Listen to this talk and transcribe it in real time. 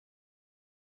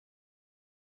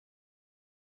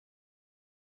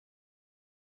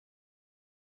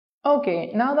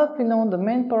Okay, now that we know the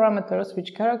main parameters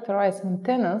which characterize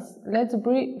antennas, let's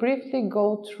briefly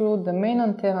go through the main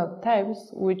antenna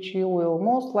types which you will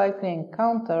most likely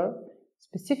encounter,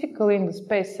 specifically in the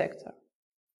space sector.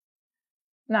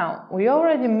 Now, we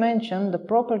already mentioned the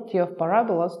property of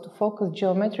parabolas to focus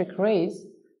geometric rays,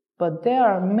 but there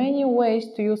are many ways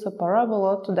to use a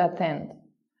parabola to that end.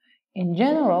 In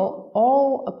general,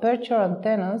 all aperture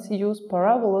antennas use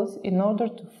parabolas in order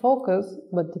to focus,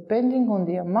 but depending on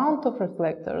the amount of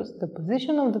reflectors, the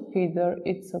position of the feeder,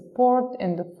 its support,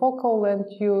 and the focal length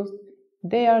used,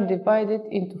 they are divided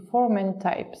into four main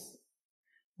types.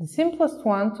 The simplest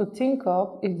one to think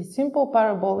of is the simple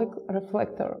parabolic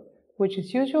reflector, which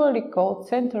is usually called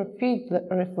center feed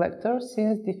reflector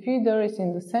since the feeder is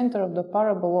in the center of the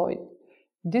paraboloid.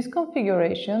 This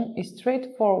configuration is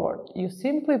straightforward. You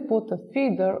simply put a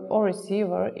feeder or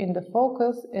receiver in the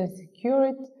focus and secure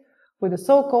it with the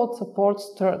so-called support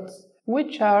struts,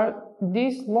 which are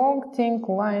these long thin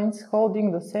lines holding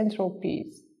the central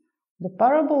piece. The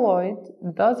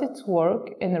paraboloid does its work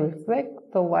and reflects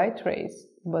the light rays,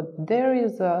 but there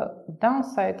is a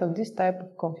downside of this type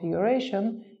of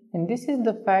configuration, and this is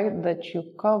the fact that you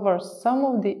cover some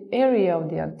of the area of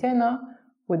the antenna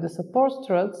with the support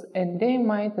struts, and they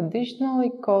might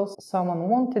additionally cause some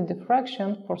unwanted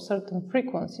diffraction for certain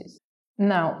frequencies.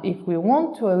 Now, if we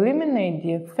want to eliminate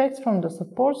the effects from the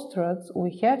support struts,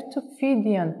 we have to feed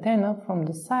the antenna from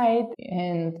the side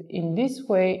and in this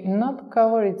way not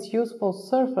cover its useful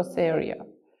surface area.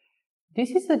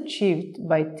 This is achieved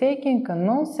by taking a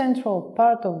non-central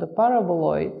part of the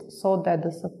paraboloid so that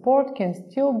the support can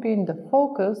still be in the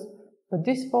focus, but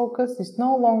this focus is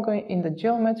no longer in the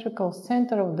geometrical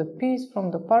center of the piece from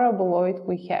the paraboloid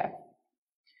we have.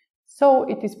 So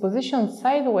it is positioned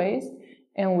sideways,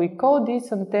 and we call these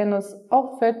antennas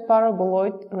off-fed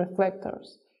paraboloid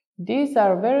reflectors. These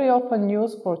are very often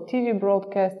used for TV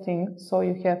broadcasting, so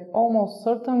you have almost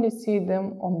certainly seen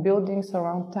them on buildings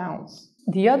around towns.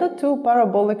 The other two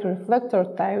parabolic reflector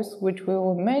types which we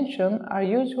will mention are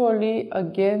usually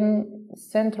again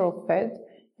central fed,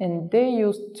 and they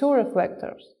use two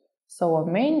reflectors, so a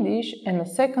main dish and a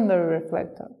secondary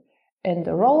reflector. And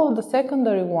the role of the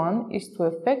secondary one is to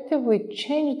effectively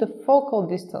change the focal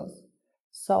distance.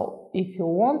 So, if you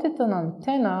wanted an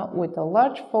antenna with a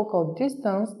large focal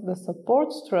distance, the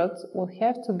support struts will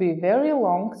have to be very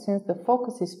long since the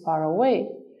focus is far away.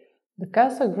 The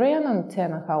Cassegrain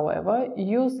antenna, however,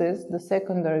 uses the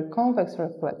secondary convex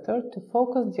reflector to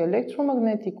focus the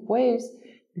electromagnetic waves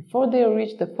before they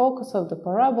reach the focus of the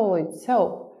parabola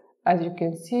itself, as you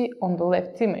can see on the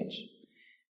left image,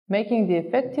 making the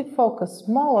effective focus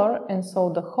smaller and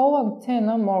so the whole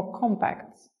antenna more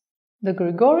compact. The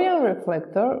Gregorian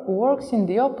reflector works in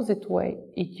the opposite way.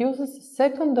 It uses a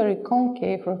secondary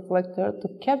concave reflector to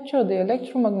capture the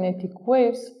electromagnetic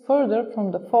waves further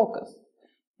from the focus.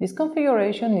 This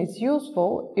configuration is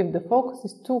useful if the focus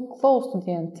is too close to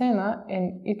the antenna,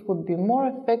 and it would be more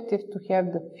effective to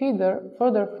have the feeder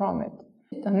further from it.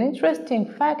 An interesting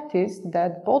fact is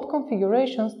that both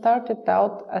configurations started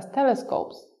out as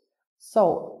telescopes.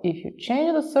 So, if you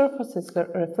change the surfaces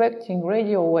reflecting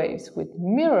radio waves with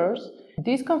mirrors,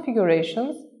 these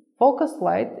configurations focus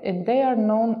light, and they are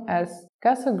known as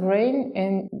Cassegrain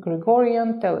and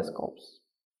Gregorian telescopes.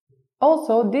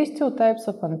 Also, these two types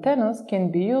of antennas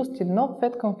can be used in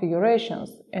off-fed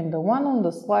configurations, and the one on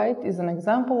the slide is an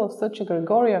example of such a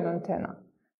Gregorian antenna.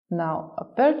 Now,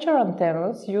 aperture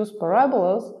antennas use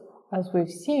parabolas, as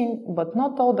we've seen, but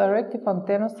not all directive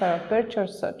antennas are aperture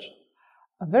such.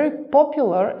 A very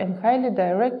popular and highly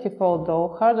directive,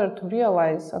 although harder to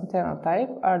realize antenna type,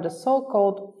 are the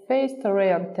so-called phased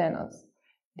array antennas.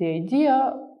 The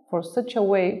idea for such a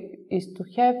wave is to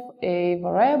have a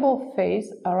variable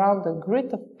phase around a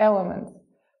grid of elements.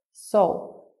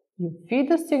 So, you feed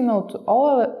the signal to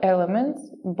all elements,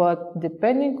 but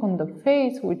depending on the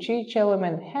phase which each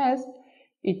element has,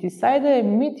 it is either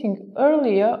emitting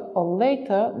earlier or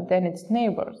later than its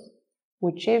neighbors,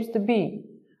 which shapes the beam.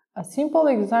 A simple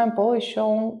example is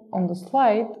shown on the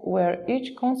slide where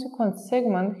each consequent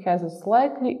segment has a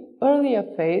slightly earlier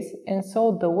phase, and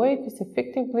so the wave is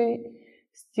effectively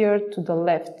steered to the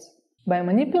left. By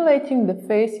manipulating the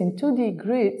phase in 2D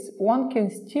grids, one can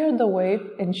steer the wave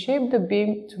and shape the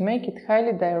beam to make it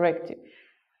highly directive.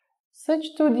 Such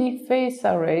 2D phase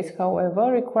arrays,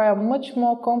 however, require much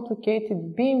more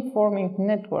complicated beam-forming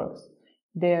networks.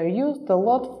 They are used a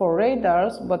lot for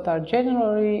radars, but are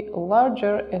generally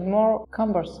larger and more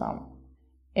cumbersome.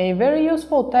 A very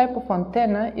useful type of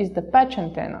antenna is the patch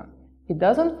antenna. It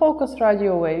doesn't focus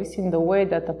radio waves in the way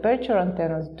that aperture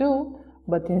antennas do,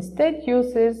 but instead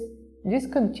uses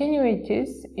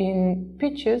discontinuities in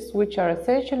pitches, which are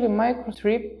essentially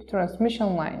microstrip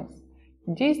transmission lines.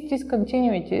 These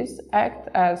discontinuities act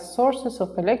as sources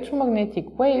of electromagnetic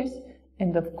waves,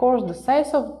 and of course the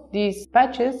size of these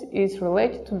patches is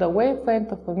related to the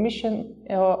wavelength of emission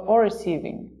or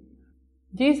receiving.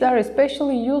 These are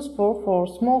especially useful for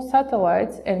small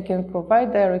satellites and can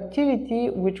provide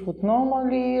directivity which would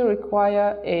normally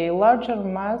require a larger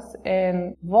mass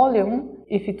and volume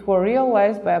if it were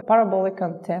realized by a parabolic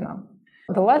antenna.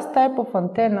 The last type of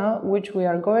antenna which we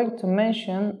are going to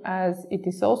mention, as it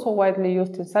is also widely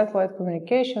used in satellite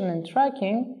communication and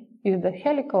tracking, is the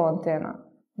helical antenna.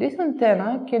 This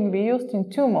antenna can be used in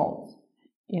two modes.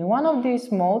 In one of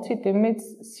these modes, it emits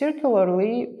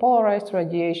circularly polarized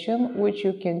radiation, which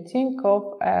you can think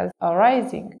of as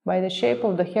arising by the shape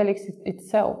of the helix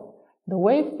itself. The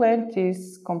wavelength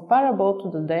is comparable to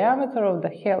the diameter of the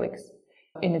helix.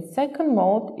 In its second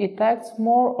mode, it acts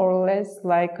more or less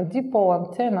like a dipole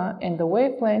antenna, and the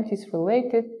wavelength is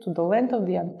related to the length of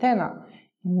the antenna.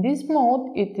 In this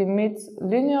mode, it emits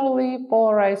linearly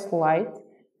polarized light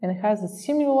and has a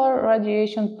similar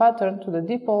radiation pattern to the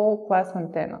dipole class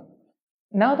antenna.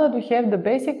 Now that we have the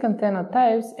basic antenna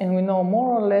types and we know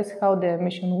more or less how the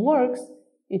emission works,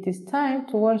 it is time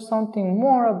to learn something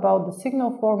more about the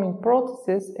signal forming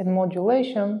processes and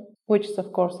modulation, which is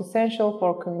of course essential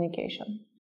for communication.